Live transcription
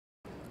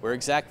We're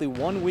exactly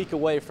 1 week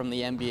away from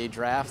the NBA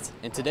draft,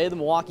 and today the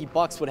Milwaukee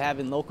Bucks would have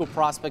in local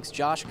prospects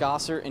Josh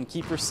Gosser and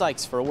Keifer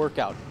Sykes for a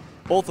workout,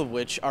 both of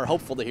which are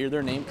hopeful to hear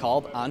their name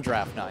called on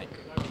draft night.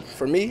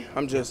 For me,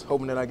 I'm just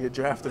hoping that I get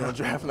drafted on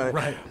draft night.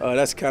 Right.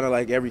 That's kind of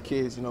like every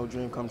kid's,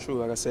 dream come true.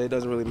 Like I said, it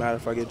doesn't really matter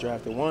if I get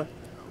drafted 1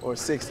 or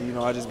 60.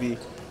 I'll just be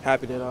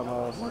happy that I'm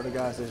one of the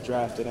guys that's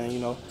drafted,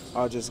 and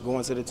I'll just go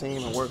into the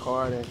team and work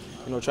hard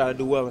and try to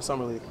do well in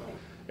summer league.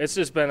 It's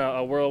just been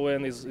a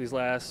whirlwind these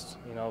last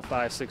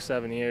 5, 6,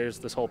 7 years,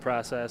 this whole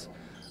process.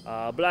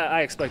 But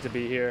I expect to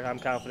be here. I'm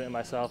confident in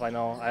myself. I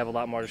know I have a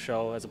lot more to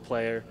show as a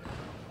player.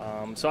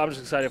 So I'm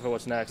just excited for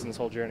what's next in this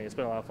whole journey. It's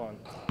been a lot of fun.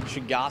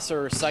 Should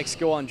Gosser or Sykes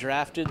go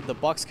undrafted, the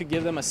Bucks could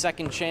give them a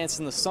second chance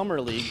in the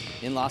Summer League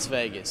in Las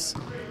Vegas.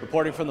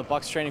 Reporting from the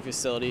Bucks training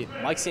facility,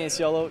 Mike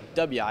Sanciolo,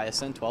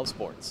 WISN 12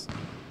 Sports.